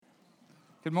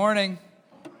Good morning.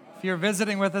 If you're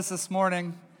visiting with us this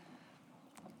morning,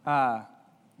 my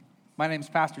name is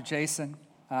Pastor Jason.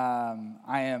 I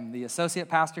am the associate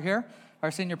pastor here.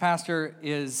 Our senior pastor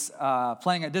is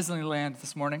playing at Disneyland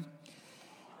this morning.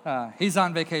 He's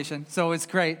on vacation, so it's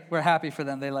great. We're happy for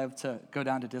them. They love to go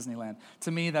down to Disneyland. To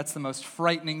me, that's the most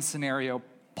frightening scenario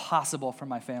possible for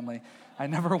my family. I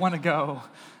never want to go.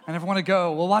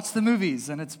 We'll watch the movies,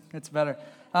 and it's better.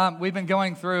 We've been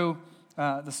going through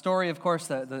the story, of course,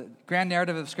 the grand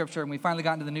narrative of Scripture, and we finally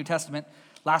got into the New Testament.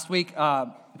 Last week,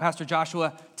 Pastor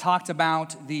Joshua talked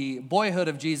about the boyhood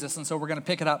of Jesus, and so we're going to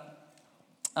pick it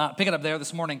up there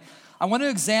this morning. I want to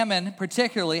examine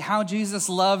particularly how Jesus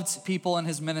loved people in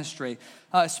his ministry,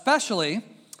 especially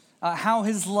how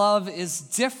his love is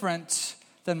different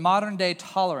than modern-day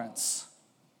tolerance.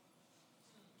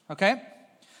 Okay?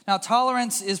 Now,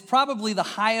 tolerance is probably the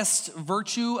highest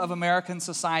virtue of American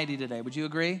society today. Would you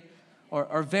agree?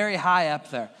 Or very high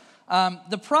up there.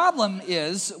 The problem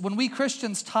is when we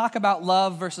Christians talk about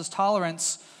love versus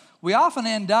tolerance, we often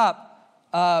end up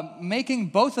making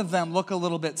both of them look a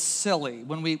little bit silly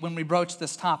when we broach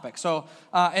this topic. So,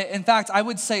 in fact, I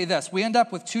would say this. We end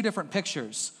up with two different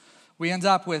pictures. We end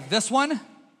up with this one.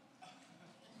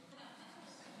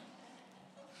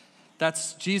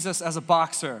 That's Jesus as a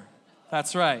boxer.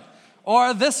 That's right.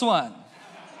 Or this one.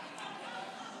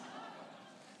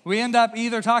 We end up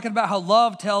either talking about how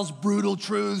love tells brutal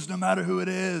truths no matter who it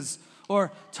is,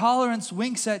 or tolerance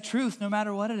winks at truth no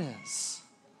matter what it is.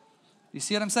 You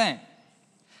see what I'm saying?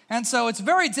 And so it's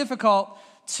very difficult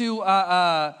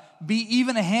to be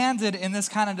even-handed in this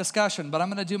kind of discussion, but I'm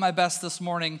going to do my best this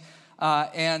morning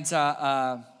and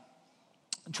try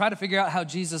to figure out how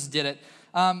Jesus did it.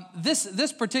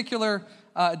 This particular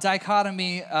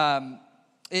dichotomy,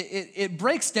 it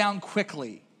breaks down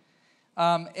quickly.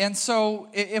 And so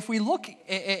if we look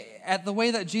at the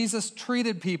way that Jesus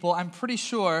treated people, I'm pretty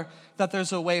sure that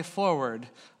there's a way forward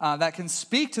that can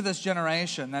speak to this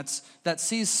generation that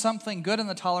sees something good in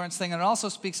the tolerance thing, and it also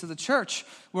speaks to the church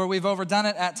where we've overdone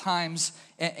it at times.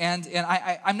 And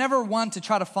I'm never one to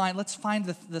try to let's find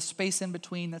the space in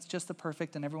between that's just the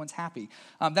perfect and everyone's happy.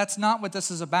 That's not what this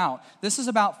is about. This is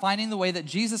about finding the way that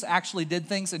Jesus actually did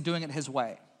things and doing it his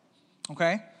way.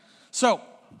 Okay? So,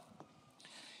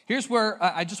 here's where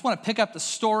I just want to pick up the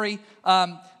story.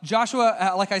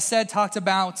 Joshua, like I said, talked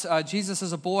about Jesus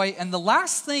as a boy, and the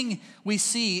last thing we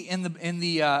see in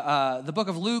the book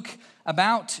of Luke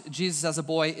about Jesus as a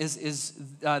boy is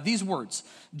these words: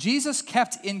 Jesus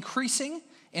kept increasing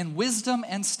in wisdom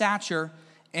and stature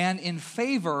and in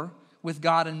favor with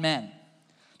God and men.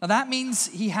 Now that means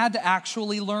he had to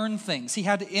actually learn things. He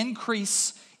had to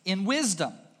increase in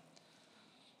wisdom.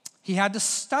 He had to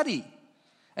study.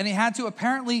 And he had to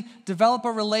apparently develop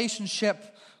a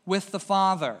relationship with the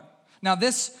Father. Now,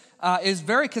 this is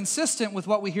very consistent with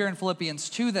what we hear in Philippians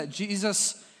 2, that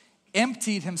Jesus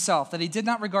emptied himself, that he did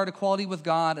not regard equality with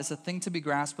God as a thing to be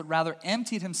grasped, but rather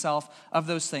emptied himself of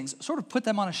those things, sort of put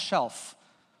them on a shelf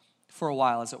for a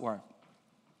while, as it were.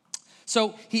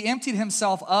 So he emptied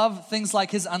himself of things like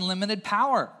his unlimited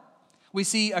power. We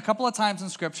see a couple of times in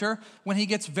Scripture when he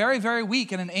gets very, very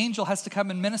weak and an angel has to come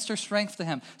and minister strength to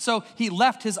him. So he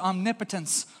left his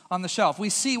omnipotence on the shelf. We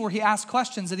see where he asked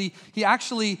questions that he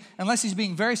actually, unless he's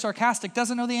being very sarcastic,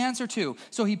 doesn't know the answer to.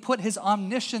 So he put his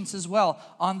omniscience as well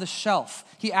on the shelf.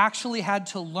 He actually had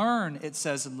to learn, it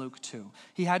says in Luke 2.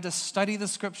 He had to study the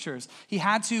Scriptures. He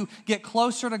had to get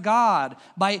closer to God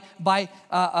by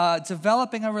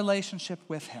developing a relationship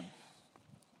with him.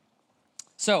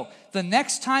 So, the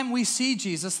next time we see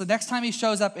Jesus, the next time he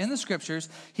shows up in the Scriptures,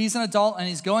 he's an adult and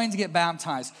he's going to get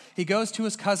baptized. He goes to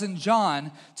his cousin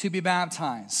John to be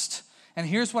baptized. And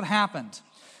here's what happened.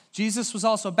 Jesus was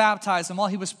also baptized, and while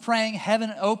he was praying,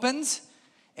 heaven opened,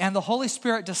 and the Holy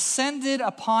Spirit descended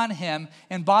upon him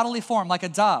in bodily form like a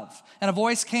dove. And a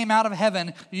voice came out of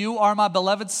heaven, "You are my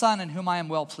beloved Son, in whom I am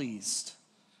well pleased."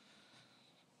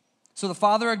 So the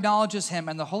Father acknowledges him,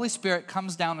 and the Holy Spirit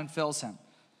comes down and fills him.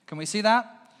 Can we see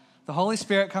that? The Holy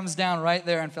Spirit comes down right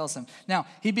there and fills him. Now,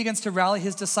 he begins to rally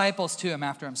his disciples to him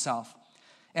after himself.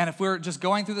 And if we're just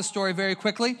going through the story very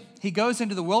quickly, he goes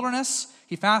into the wilderness.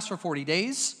 He fasts for 40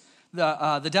 days.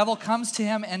 The devil comes to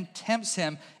him and tempts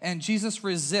him, and Jesus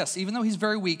resists. Even though he's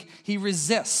very weak, he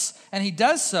resists. And he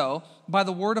does so by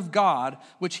the word of God,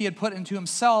 which he had put into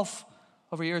himself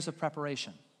over years of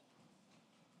preparation.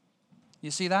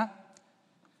 You see that?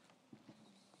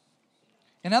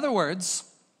 In other words,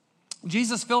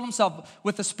 Jesus filled himself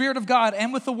with the Spirit of God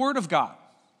and with the Word of God.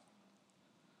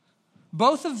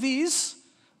 Both of these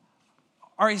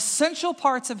are essential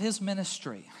parts of his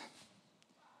ministry.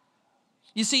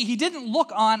 You see, he didn't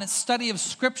look on a study of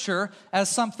Scripture as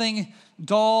something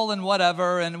dull and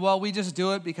whatever, and well, we just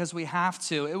do it because we have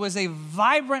to. It was a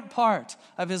vibrant part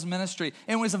of his ministry.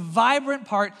 It was a vibrant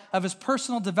part of his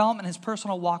personal development, his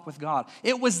personal walk with God.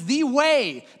 It was the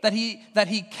way that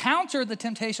he countered the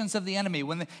temptations of the enemy.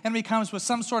 When the enemy comes with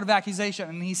some sort of accusation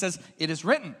and he says, "It is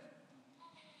written."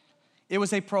 It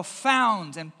was a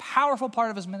profound and powerful part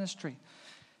of his ministry.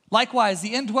 Likewise,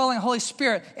 the indwelling Holy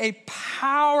Spirit, a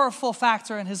powerful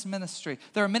factor in his ministry.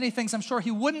 There are many things I'm sure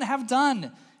he wouldn't have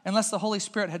done unless the Holy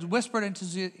Spirit had whispered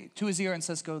into his ear and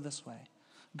says, go this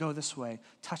way,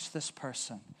 touch this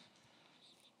person.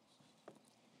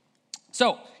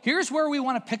 So here's where we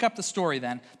want to pick up the story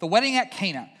then, the wedding at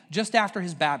Cana, just after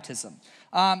his baptism.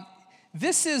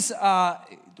 This is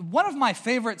one of my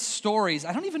favorite stories.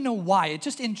 I don't even know why. It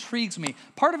just intrigues me.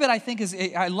 Part of it, I think, is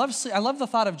I love the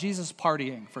thought of Jesus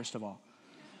partying, first of all.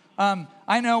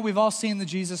 I know we've all seen the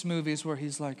Jesus movies where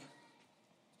he's like,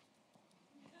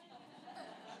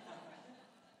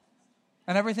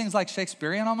 and everything's like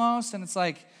Shakespearean almost, and it's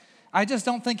like, I just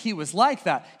don't think he was like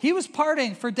that. He was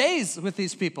partying for days with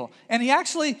these people, and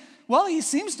he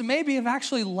seems to maybe have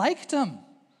actually liked them.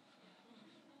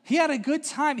 He had a good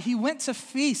time. He went to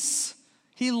feasts.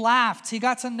 He laughed. He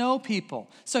got to know people.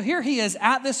 So here he is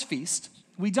at this feast.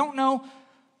 We don't know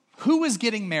who was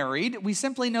getting married. We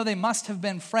simply know they must have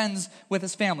been friends with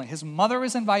his family. His mother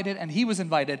was invited and he was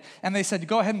invited, and they said,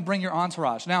 go ahead and bring your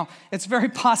entourage. Now, it's very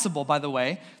possible, by the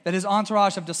way, that his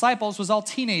entourage of disciples was all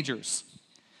teenagers.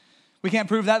 We can't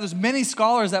prove that. There's many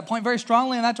scholars that point very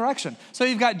strongly in that direction. So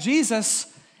you've got Jesus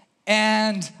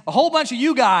and a whole bunch of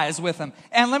you guys with him.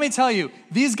 And let me tell you,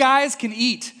 these guys can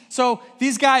eat. So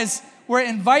these guys were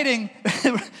inviting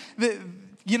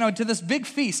to this big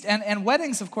feast. And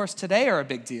weddings, of course, today are a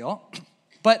big deal,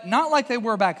 but not like they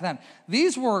were back then.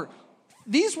 These were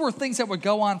things that would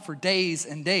go on for days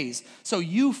and days. So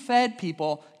you fed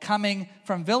people coming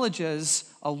from villages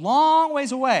a long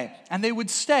ways away, and they would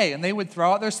stay, and they would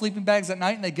throw out their sleeping bags at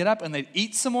night, and they'd get up, and they'd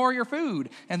eat some more of your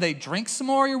food, and they'd drink some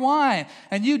more of your wine,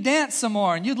 and you'd dance some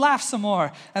more, and you'd laugh some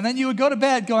more, and then you would go to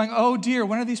bed going, oh dear,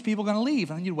 when are these people going to leave?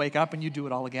 And then you'd wake up, and you'd do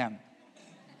it all again.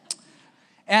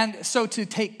 And so to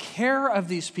take care of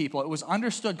these people, it was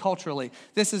understood culturally,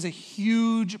 this is a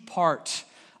huge part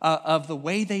of the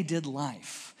way they did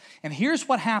life. And here's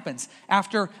what happens.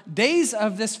 After days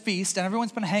of this feast, and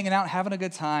everyone's been hanging out, having a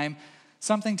good time,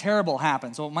 something terrible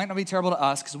happens. Well, it might not be terrible to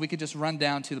us because we could just run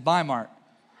down to the Buy Mart.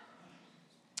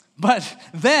 But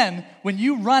then, when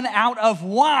you run out of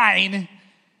wine,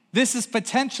 this is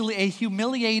potentially a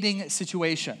humiliating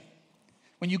situation.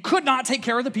 When you could not take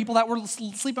care of the people that were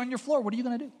sleeping on your floor, what are you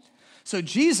going to do? So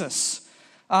Jesus,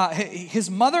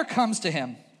 his mother comes to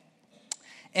him,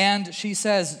 and she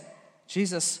says,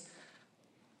 Jesus,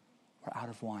 we're out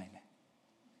of wine.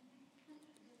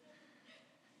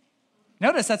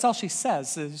 Notice that's all she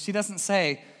says. She doesn't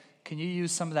say, can you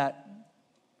use some of that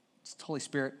Holy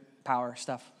Spirit power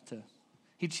stuff?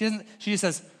 She just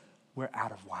says, we're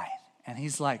out of wine. And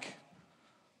he's like,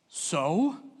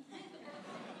 so?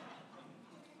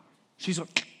 She's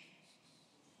like,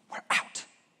 we're out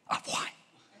of wine.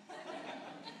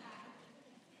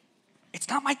 It's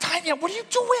not my time yet. What are you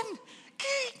doing?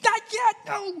 Not yet,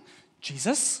 no.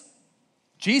 Jesus.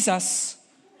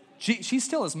 She's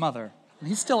still his mother. And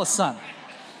he's still a son.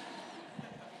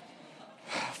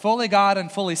 Fully God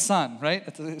and fully son,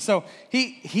 right? So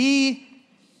he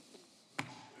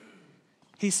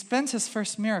spends his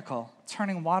first miracle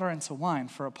turning water into wine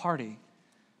for a party.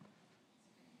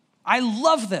 I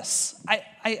love this.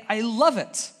 I love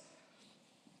it.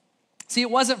 See,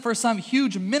 it wasn't for some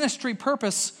huge ministry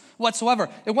purpose whatsoever.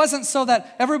 It wasn't so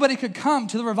that everybody could come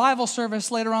to the revival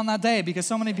service later on that day because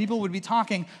so many people would be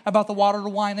talking about the water to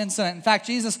wine incident. In fact,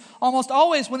 Jesus almost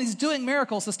always, when he's doing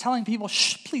miracles, is telling people,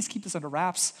 shh, please keep this under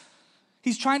wraps.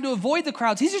 He's trying to avoid the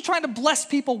crowds. He's just trying to bless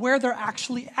people where they're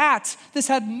actually at. This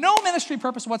had no ministry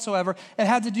purpose whatsoever. It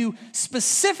had to do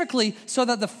specifically so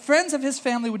that the friends of his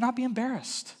family would not be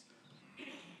embarrassed.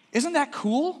 Isn't that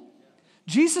cool?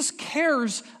 Jesus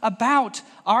cares about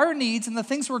our needs and the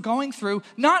things we're going through.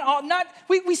 We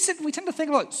tend to think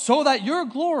about so that your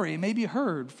glory may be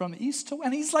heard from east to west.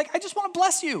 And he's like, I just want to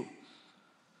bless you.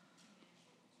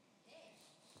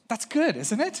 That's good,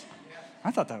 isn't it?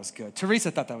 I thought that was good.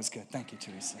 Teresa thought that was good. Thank you,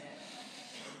 Teresa.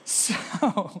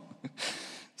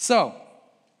 So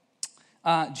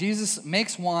Jesus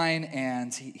makes wine,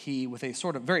 and he, with a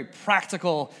sort of very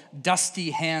practical,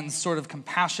 dusty hands sort of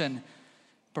compassion,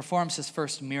 performs his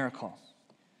first miracle.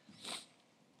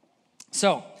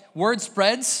 So, word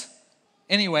spreads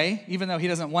anyway, even though he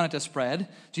doesn't want it to spread.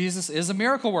 Jesus is a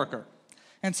miracle worker.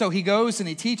 And so he goes and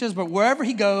he teaches, but wherever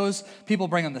he goes, people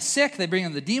bring him the sick, they bring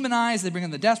him the demonized, they bring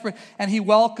him the desperate, and he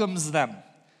welcomes them.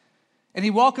 And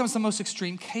he welcomes the most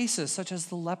extreme cases, such as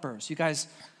the lepers. You guys,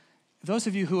 those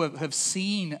of you who have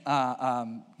seen,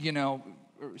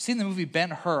 seen the movie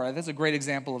Ben-Hur, that's a great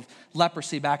example of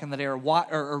leprosy back in the day, or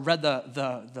read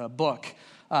the book,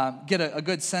 get a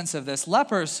good sense of this.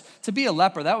 Lepers, to be a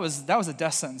leper, that was a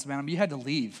death sentence, man. I mean, you had to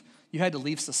leave. You had to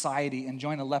leave society and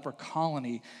join a leper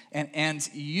colony, and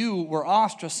you were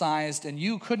ostracized, and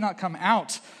you could not come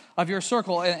out of your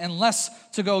circle unless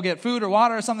to go get food or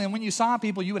water or something. And when you saw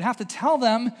people, you would have to tell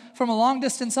them from a long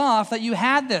distance off that you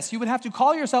had this. You would have to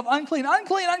call yourself unclean,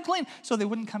 unclean, unclean, so they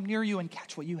wouldn't come near you and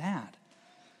catch what you had.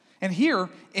 And here,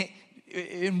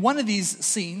 in one of these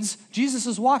scenes, Jesus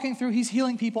is walking through, he's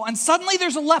healing people, and suddenly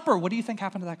there's a leper. What do you think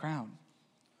happened to that crowd?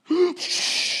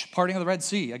 Parting of the Red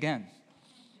Sea again.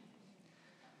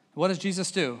 What does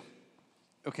Jesus do?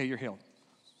 Okay, you're healed.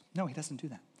 No, he doesn't do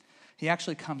that. He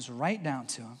actually comes right down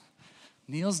to him,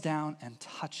 kneels down, and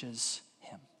touches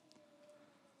him.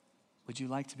 Would you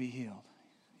like to be healed?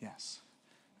 Yes.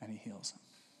 And he heals him.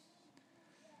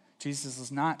 Jesus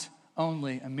is not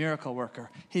only a miracle worker.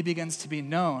 He begins to be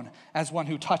known as one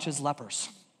who touches lepers,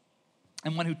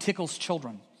 and one who tickles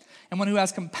children, and one who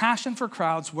has compassion for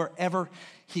crowds wherever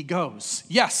he goes.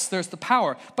 Yes, there's the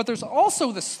power, but there's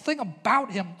also this thing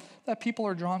about him that people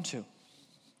are drawn to.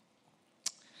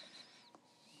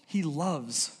 He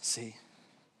loves, see.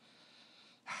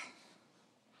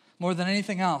 More than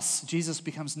anything else, Jesus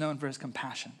becomes known for his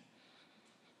compassion.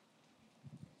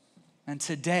 And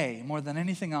today, more than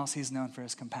anything else, he's known for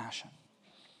his compassion.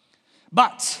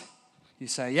 But, you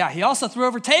say, yeah, he also threw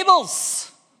over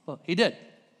tables. Well, he did.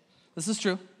 This is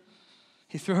true.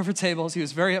 He threw over tables. He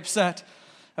was very upset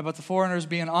about the foreigners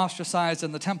being ostracized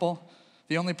in the temple,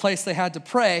 the only place they had to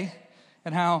pray,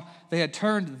 and how they had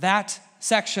turned that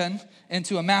section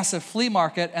into a massive flea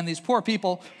market, and these poor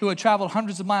people who had traveled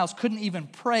hundreds of miles couldn't even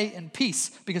pray in peace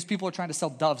because people were trying to sell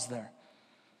doves there.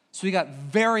 So he got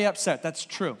very upset. That's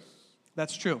true.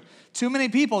 That's true. Too many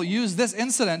people use this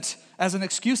incident as an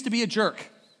excuse to be a jerk.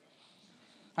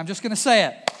 I'm just going to say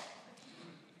it.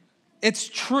 It's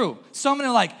true. So many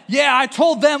are like, yeah, I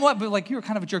told them what, but like, you're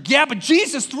kind of a jerk. Yeah, but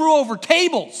Jesus threw over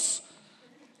tables.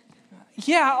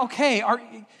 Yeah, okay.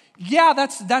 Yeah,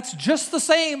 that's just the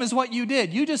same as what you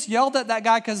did. You just yelled at that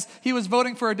guy because he was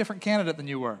voting for a different candidate than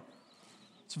you were.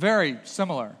 It's very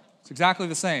similar. It's exactly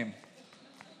the same.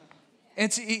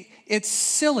 It's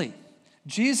silly.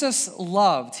 Jesus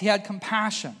loved. He had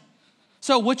compassion.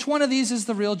 So which one of these is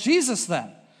the real Jesus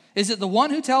then? Is it the one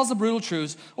who tells the brutal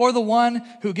truths or the one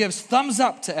who gives thumbs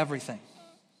up to everything?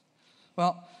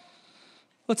 Well,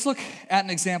 let's look at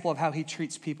an example of how he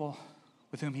treats people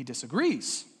with whom he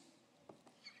disagrees.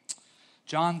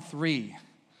 John 3,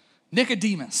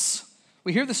 Nicodemus.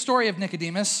 We hear the story of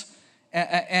Nicodemus,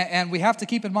 and we have to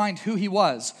keep in mind who he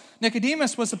was.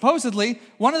 Nicodemus was supposedly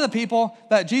one of the people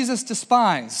that Jesus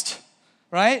despised,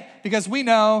 right? Because we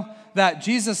know that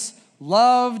Jesus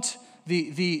loved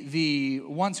the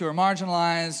ones who are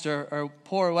marginalized or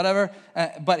poor or whatever,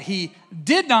 but he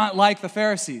did not like the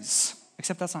Pharisees,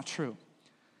 except that's not true.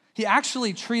 He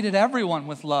actually treated everyone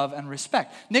with love and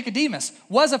respect. Nicodemus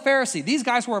was a Pharisee. These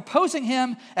guys were opposing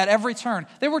him at every turn.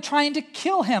 They were trying to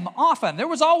kill him often. There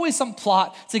was always some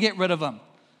plot to get rid of him.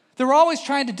 They were always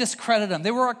trying to discredit him.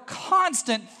 They were a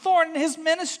constant thorn in his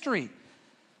ministry.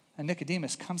 And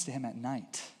Nicodemus comes to him at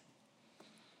night.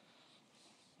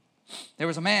 There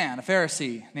was a man, a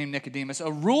Pharisee named Nicodemus,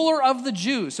 a ruler of the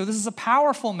Jews. So this is a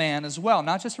powerful man as well.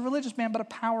 Not just a religious man, but a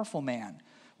powerful man.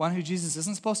 One who Jesus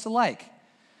isn't supposed to like.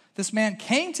 This man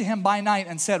came to him by night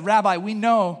and said, Rabbi, we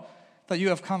know that you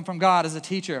have come from God as a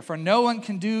teacher, for no one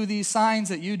can do these signs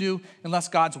that you do unless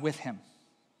God's with him.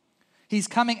 He's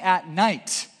coming at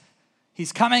night.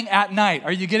 He's coming at night.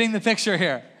 Are you getting the picture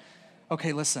here?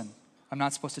 Okay, listen. I'm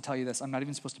not supposed to tell you this. I'm not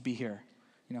even supposed to be here.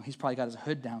 You know, he's probably got his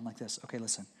hood down like this. Okay,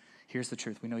 listen. Here's the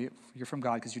truth. We know you're from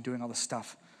God because you're doing all this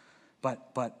stuff. But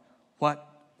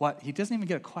what? He doesn't even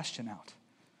get a question out.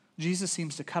 Jesus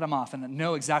seems to cut him off and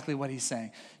know exactly what he's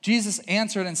saying. Jesus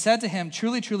answered and said to him,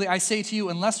 truly, truly, I say to you,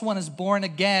 unless one is born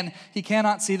again, he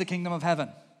cannot see the kingdom of heaven.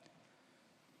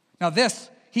 Now this,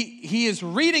 he is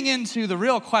reading into the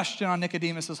real question on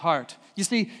Nicodemus' heart. You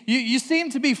see, you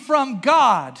seem to be from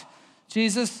God,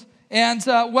 Jesus, and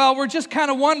we're just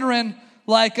kind of wondering,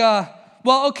 like,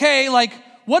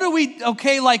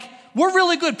 we're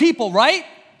really good people, right?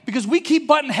 Because we keep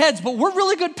butting heads, but we're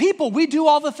really good people. We do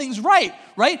all the things right?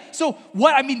 So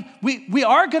we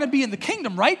are going to be in the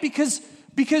kingdom, right? Because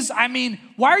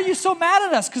why are you so mad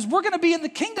at us? Because we're going to be in the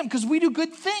kingdom because we do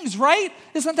good things, right?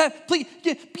 Isn't that, please,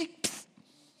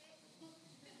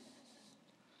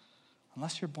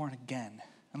 unless you're born again,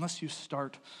 unless you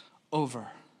start over,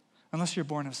 unless you're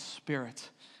born of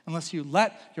spirit, unless you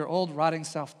let your old rotting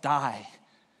self die,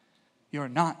 you're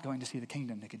not going to see the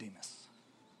kingdom, Nicodemus.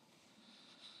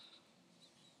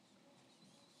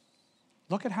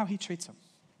 Look at how he treats him.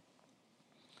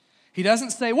 He doesn't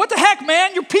say, what the heck,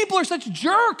 man? Your people are such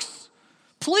jerks.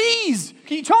 Please,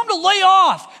 can you tell them to lay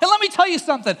off? And let me tell you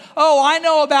something. Oh, I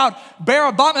know about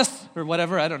Barabbas, or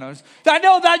whatever, I don't know. I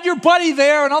know about your buddy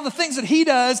there and all the things that he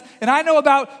does. And I know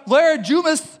about Larry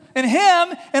Jumas and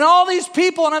him and all these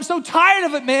people. And I'm so tired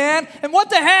of it, man. And what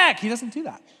the heck? He doesn't do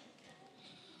that.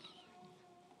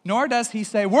 Nor does he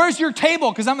say, where's your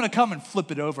table? Because I'm going to come and flip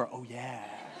it over. Oh, yeah.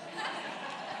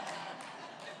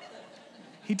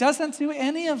 He doesn't do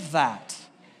any of that.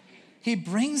 He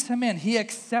brings him in. He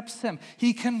accepts him.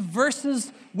 He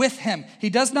converses with him.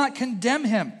 He does not condemn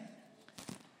him.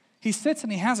 He sits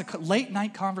and he has a late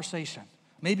night conversation,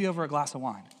 maybe over a glass of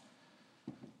wine.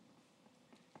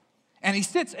 And he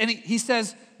sits and he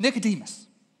says, Nicodemus,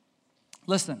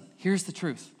 listen, here's the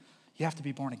truth. You have to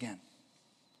be born again.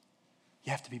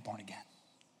 You have to be born again.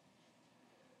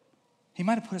 He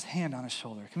might have put his hand on his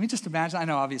shoulder. Can we just imagine? I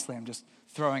know, obviously, I'm just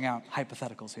throwing out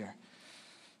hypotheticals here.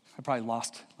 I probably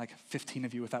lost like 15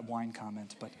 of you with that wine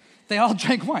comment, but they all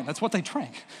drank wine. That's what they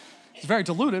drank. It's very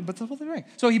diluted, but that's what they drank.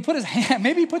 So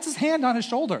maybe he puts his hand on his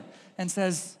shoulder and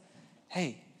says,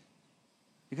 hey,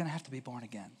 you're going to have to be born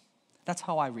again. That's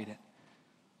how I read it.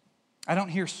 I don't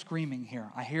hear screaming here.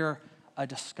 I hear a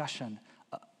discussion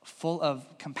full of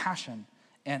compassion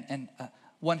and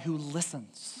one who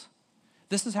listens.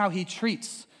 This is how he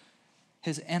treats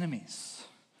his enemies.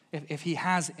 If he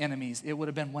has enemies, it would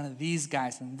have been one of these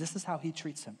guys, and this is how he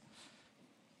treats him.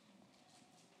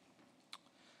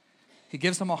 He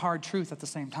gives them a hard truth at the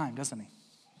same time, doesn't he?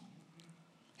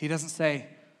 He doesn't say,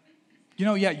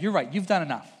 yeah, you're right, you've done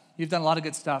enough. You've done a lot of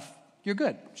good stuff. You're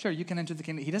good. Sure, you can enter the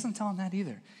kingdom. He doesn't tell him that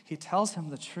either. He tells him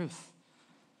the truth.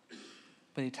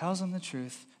 But he tells him the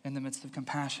truth in the midst of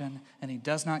compassion, and he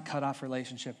does not cut off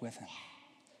relationship with him.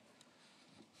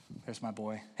 There's my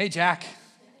boy. Hey, Jack.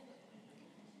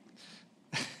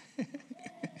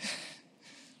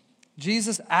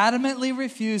 Jesus adamantly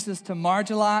refuses to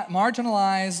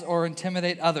marginalize or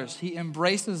intimidate others. He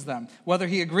embraces them, whether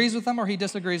he agrees with them or he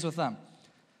disagrees with them.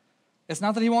 It's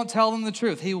not that he won't tell them the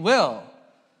truth. He will,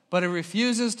 but he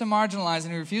refuses to marginalize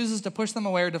and he refuses to push them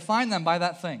away or define them by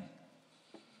that thing.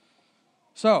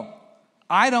 So,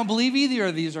 I don't believe either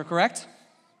of these are correct.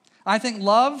 I think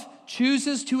love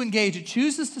chooses to engage. It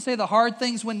chooses to say the hard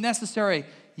things when necessary.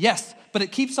 Yes, but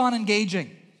it keeps on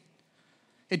engaging.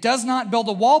 It does not build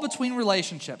a wall between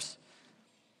relationships.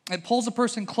 It pulls a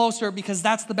person closer because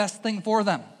that's the best thing for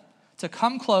them, to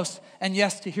come close and,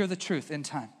 yes, to hear the truth in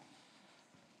time.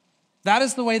 That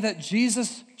is the way that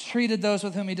Jesus treated those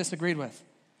with whom he disagreed with.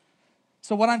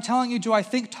 So what I'm telling you, do I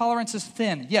think tolerance is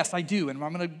thin? Yes, I do, and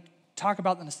I'm going to talk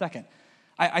about that in a second.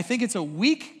 I think it's a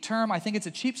weak term. I think it's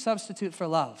a cheap substitute for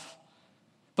love.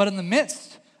 But in the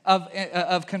midst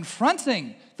of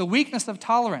confronting the weakness of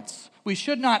tolerance, we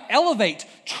should not elevate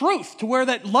truth to where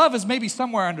that love is maybe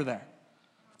somewhere under there.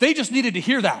 They just needed to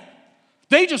hear that.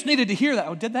 They just needed to hear that.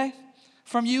 Oh, did they?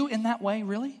 From you in that way,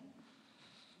 really? Do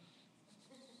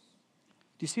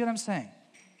you see what I'm saying?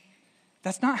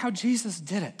 That's not how Jesus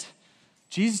did it.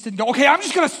 Jesus didn't go, okay, I'm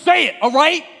just going to say it, all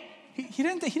right? He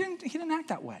didn't act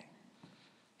that way.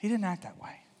 He didn't act that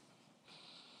way.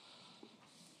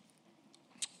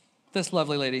 This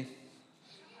lovely lady.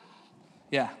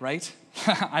 Yeah, right?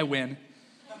 I win.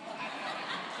 All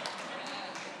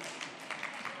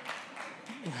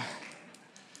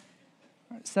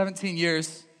right, 17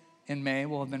 years in May,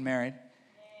 we'll have been married.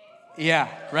 Yeah,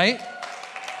 right?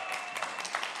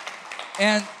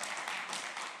 And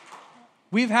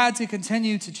we've had to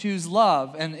continue to choose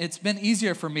love, and it's been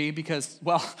easier for me because,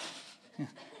 well,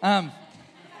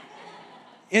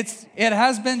 it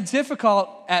has been difficult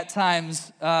at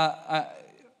times,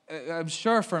 I'm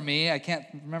sure for me. I can't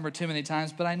remember too many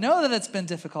times, but I know that it's been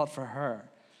difficult for her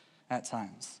at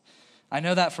times. I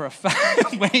know that for a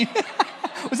fact. Wayne,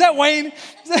 was that Wayne?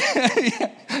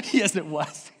 Yeah. Yes, it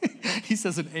was. He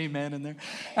says an amen in there.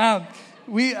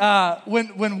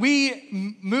 When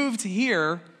we moved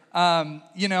here,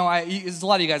 as a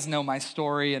lot of you guys know my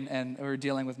story, and we're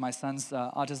dealing with my son's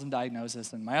autism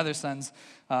diagnosis and my other son's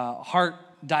heart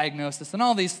diagnosis and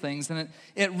all these things, and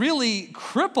it really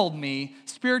crippled me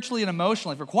spiritually and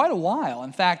emotionally for quite a while.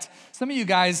 In fact, some of you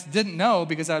guys didn't know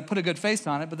because I would put a good face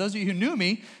on it, but those of you who knew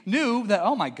me knew that,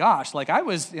 oh my gosh, like I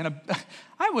was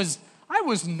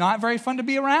not very fun to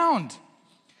be around.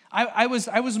 I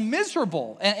was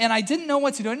miserable, and I didn't know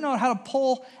what to do. I didn't know how to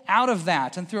pull out of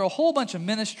that. And through a whole bunch of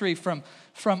ministry from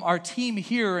our team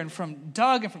here and from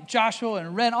Doug and from Joshua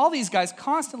and Ren, all these guys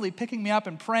constantly picking me up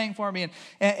and praying for me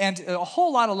and a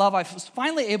whole lot of love, I was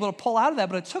finally able to pull out of that,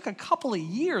 but it took a couple of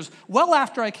years, well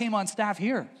after I came on staff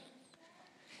here.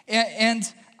 And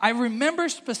I remember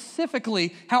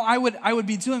specifically how I would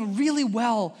be doing really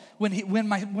well when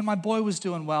my boy was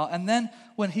doing well, and then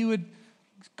when he would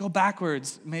go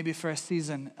backwards maybe for a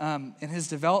season in his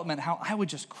development, how I would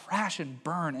just crash and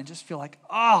burn and just feel like,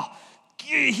 oh,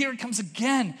 here it comes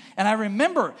again. And I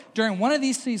remember during one of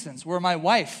these seasons where my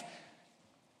wife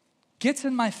gets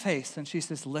in my face and she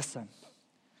says, listen,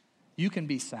 you can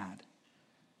be sad,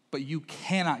 but you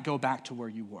cannot go back to where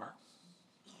you were.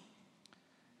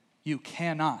 You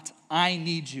cannot. I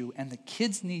need you, and the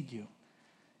kids need you.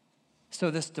 So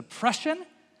this depression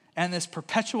and this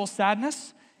perpetual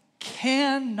sadness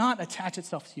cannot attach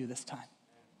itself to you this time.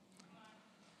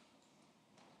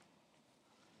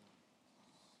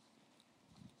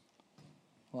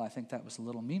 Well, I think that was a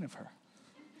little mean of her.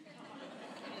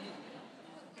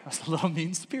 I was a little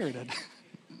mean-spirited.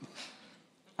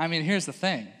 I mean, here's the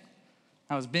thing.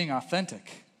 I was being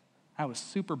authentic. I was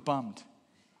super bummed.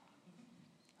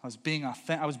 I was being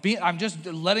authentic. I'm just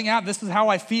letting out, this is how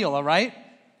I feel, all right?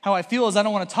 How I feel is I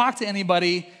don't want to talk to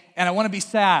anybody, and I want to be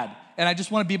sad, and I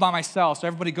just want to be by myself, so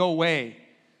everybody go away.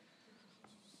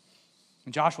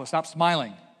 And Joshua, stop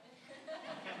smiling.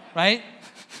 Right?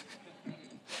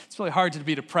 It's really hard to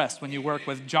be depressed when you work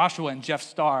with Joshua and Jeff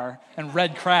Starr and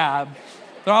Red Crab.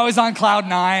 They're always on cloud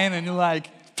nine, and you're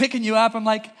like, picking you up. I'm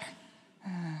like,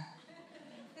 ah.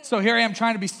 So here I am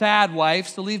trying to be sad, wife,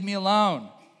 so leave me alone.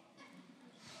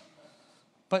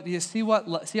 But do you see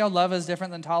how love is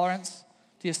different than tolerance?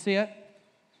 Do you see it?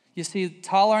 You see,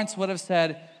 tolerance would have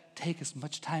said, take as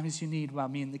much time as you need while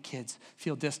me and the kids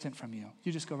feel distant from you.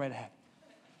 You just go right ahead.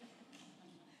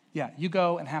 Yeah, you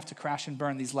go and have to crash and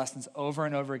burn these lessons over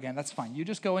and over again. That's fine. You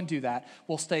just go and do that.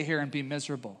 We'll stay here and be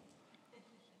miserable.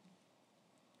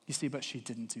 You see, but she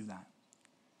didn't do that.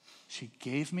 She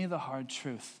gave me the hard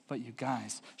truth, but you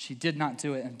guys, she did not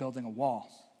do it in building a wall.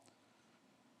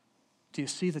 Do you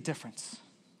see the difference?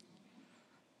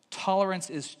 Tolerance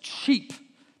is cheap.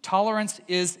 Tolerance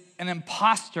is an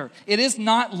imposter. It is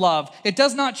not love. It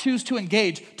does not choose to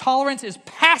engage. Tolerance is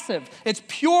passive. It's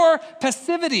pure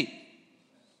passivity.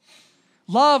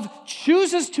 Love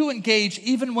chooses to engage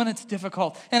even when it's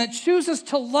difficult, and it chooses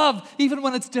to love even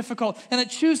when it's difficult, and it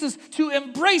chooses to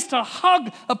embrace, to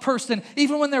hug a person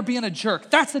even when they're being a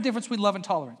jerk. That's the difference between love and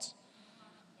tolerance.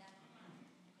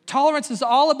 Tolerance is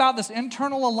all about this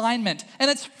internal alignment, and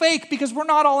it's fake because we're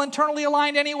not all internally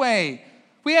aligned anyway.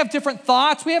 We have different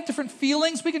thoughts, we have different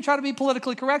feelings, we can try to be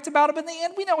politically correct about it, but in the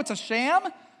end, we know it's a sham.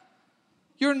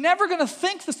 You're never going to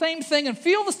think the same thing and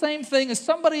feel the same thing as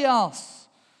somebody else.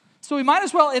 So we might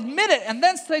as well admit it and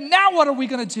then say, now what are we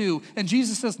going to do? And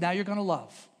Jesus says, now you're going to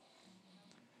love.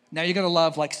 Now you're going to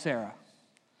love like Sarah.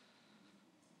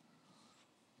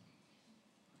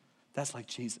 That's like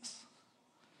Jesus.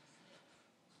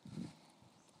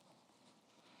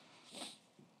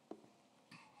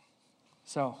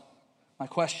 So, my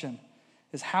question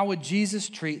is, how would Jesus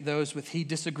treat those he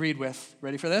disagreed with?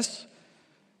 Ready for this?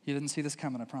 You didn't see this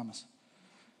coming, I promise.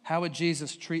 How would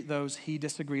Jesus treat those he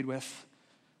disagreed with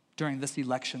during this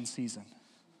election season?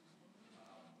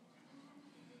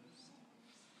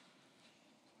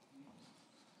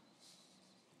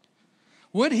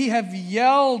 Would he have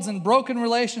yelled and broken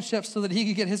relationships so that he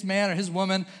could get his man or his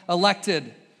woman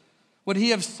elected? Would he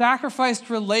have sacrificed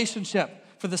relationship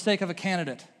for the sake of a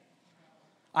candidate?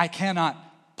 I cannot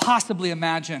possibly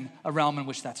imagine a realm in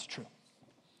which that's true.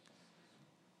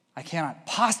 I cannot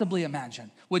possibly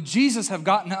imagine. Would Jesus have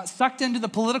gotten sucked into the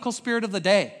political spirit of the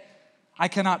day? I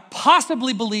cannot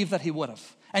possibly believe that he would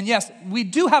have. And yes, we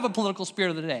do have a political spirit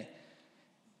of the day.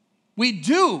 We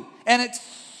do, and it's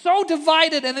so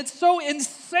divided and it's so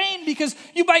insane because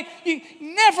you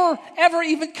never ever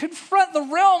even confront the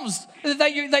realms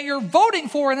that you're voting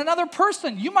for in another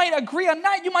person. You might agree on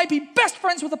that, you might be best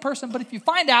friends with a person, but if you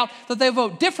find out that they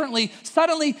vote differently,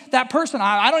 suddenly that person,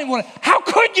 I don't even want to, how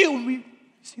could you? You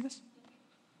see this?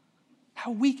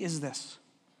 How weak is this?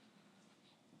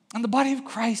 And the body of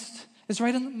Christ is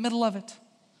right in the middle of it.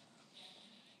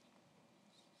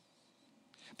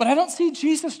 But I don't see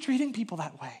Jesus treating people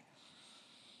that way.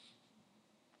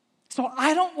 So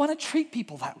I don't want to treat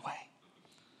people that way.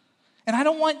 And I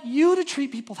don't want you to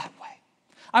treat people that way.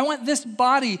 I want this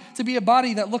body to be a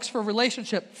body that looks for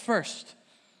relationship first.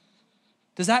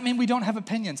 Does that mean we don't have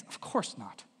opinions? Of course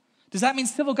not. Does that mean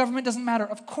civil government doesn't matter?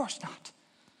 Of course not.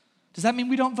 Does that mean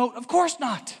we don't vote? Of course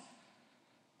not.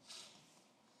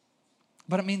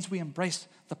 but it means we embrace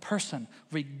the person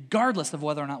regardless of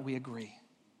whether or not we agree.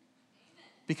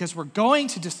 Because we're going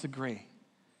to disagree.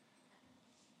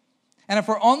 And if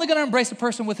we're only going to embrace a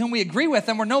person with whom we agree with,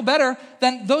 then we're no better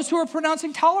than those who are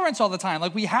pronouncing tolerance all the time.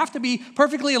 Like, we have to be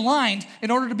perfectly aligned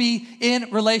in order to be in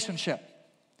relationship.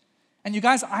 And you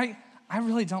guys, I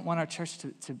really don't want our church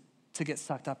to get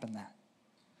sucked up in that.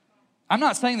 I'm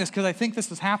not saying this because I think this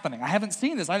is happening. I haven't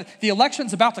seen this. The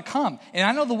election's about to come, and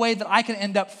I know the way that I can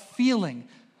end up feeling.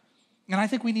 And I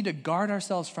think we need to guard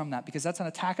ourselves from that, because that's an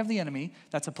attack of the enemy.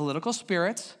 That's a political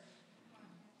spirit.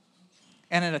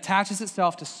 And it attaches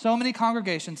itself to so many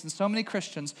congregations and so many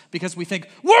Christians because we think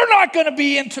we're not going to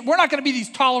be these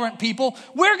tolerant people.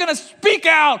 We're going to speak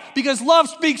out because love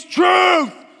speaks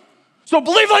truth. So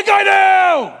believe like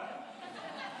I do.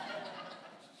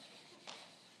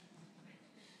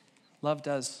 Love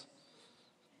does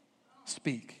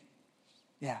speak.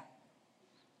 Yeah.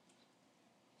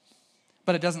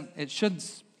 But it shouldn't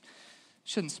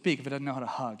speak if it doesn't know how to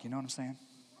hug. You know what I'm saying?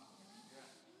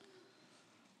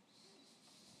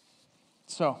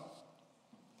 So,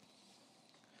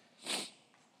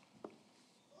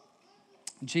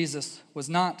 Jesus was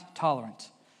not tolerant.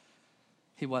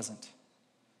 He wasn't.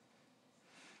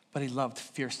 But he loved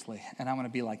fiercely, and I want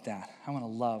to be like that. I want to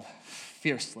love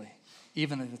fiercely,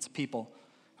 even if it's people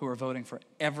who are voting for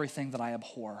everything that I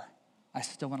abhor. I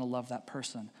still want to love that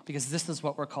person, because this is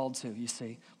what we're called to, you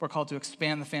see. We're called to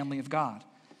expand the family of God.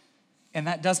 And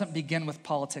that doesn't begin with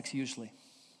politics usually.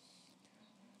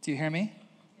 Do you hear me?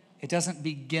 It doesn't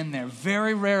begin there.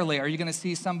 Very rarely are you going to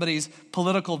see somebody's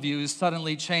political views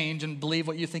suddenly change and believe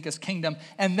what you think is kingdom,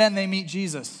 and then they meet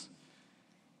Jesus.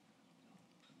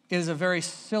 It is a very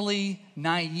silly,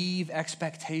 naive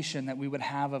expectation that we would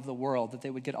have of the world, that they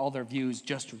would get all their views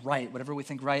just right, whatever we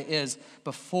think right is,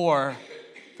 before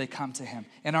they come to him.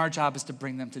 And our job is to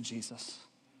bring them to Jesus.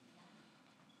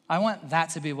 I want that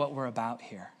to be what we're about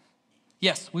here.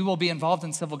 Yes, we will be involved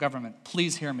in civil government.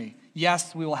 Please hear me.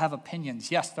 Yes, we will have opinions.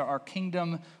 Yes, there are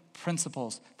kingdom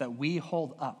principles that we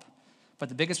hold up. But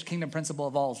the biggest kingdom principle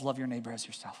of all is love your neighbor as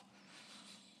yourself.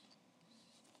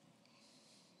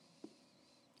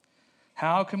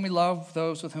 How can we love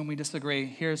those with whom we disagree?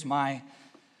 Here's my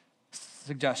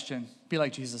suggestion. Be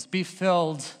like Jesus. Be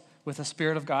filled with the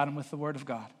Spirit of God and with the Word of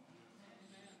God.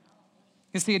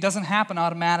 You see, it doesn't happen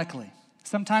automatically.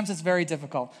 Sometimes it's very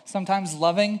difficult. Sometimes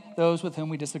loving those with whom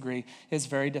we disagree is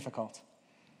very difficult.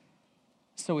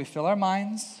 So we fill our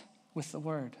minds with the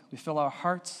Word. We fill our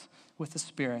hearts with the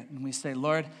Spirit. And we say,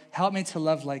 Lord, help me to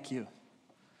love like you.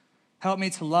 Help me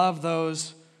to love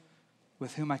those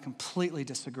with whom I completely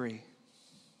disagree.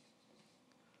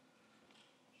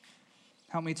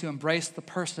 Help me to embrace the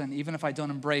person, even if I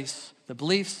don't embrace the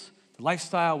beliefs, the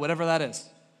lifestyle, whatever that is.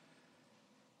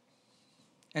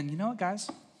 And you know what, guys?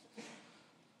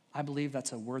 I believe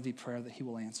that's a worthy prayer that he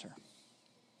will answer.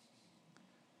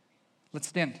 Let's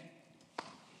stand.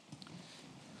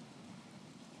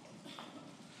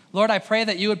 Lord, I pray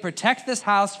that you would protect this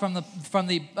house from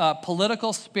the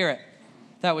political spirit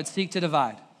that would seek to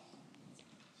divide.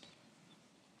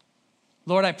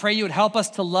 Lord, I pray you would help us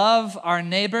to love our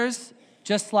neighbors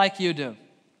just like you do.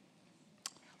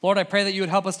 Lord, I pray that you would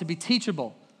help us to be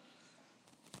teachable.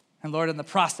 And Lord, in the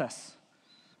process,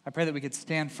 I pray that we could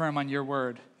stand firm on your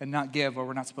word and not give where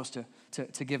we're not supposed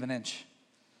to give an inch.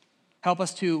 Help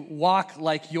us to walk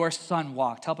like your son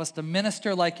walked. Help us to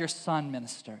minister like your son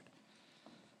ministered.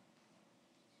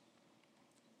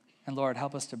 And Lord,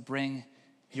 help us to bring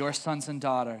your sons and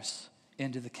daughters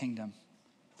into the kingdom.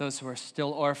 Those who are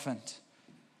still orphaned.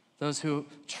 Those who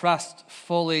trust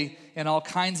fully in all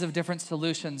kinds of different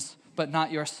solutions, but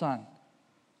not your son.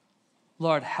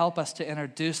 Lord, help us to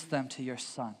introduce them to your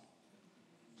son.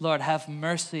 Lord, have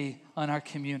mercy on our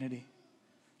community.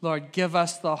 Lord, give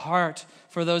us the heart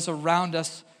for those around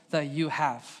us that you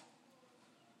have.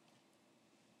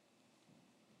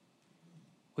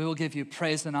 We will give you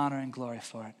praise and honor and glory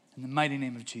for it. In the mighty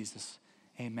name of Jesus,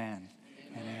 amen.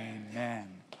 And amen.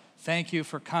 Thank you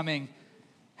for coming.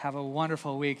 Have a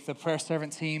wonderful week. The prayer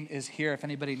servant team is here if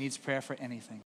anybody needs prayer for anything.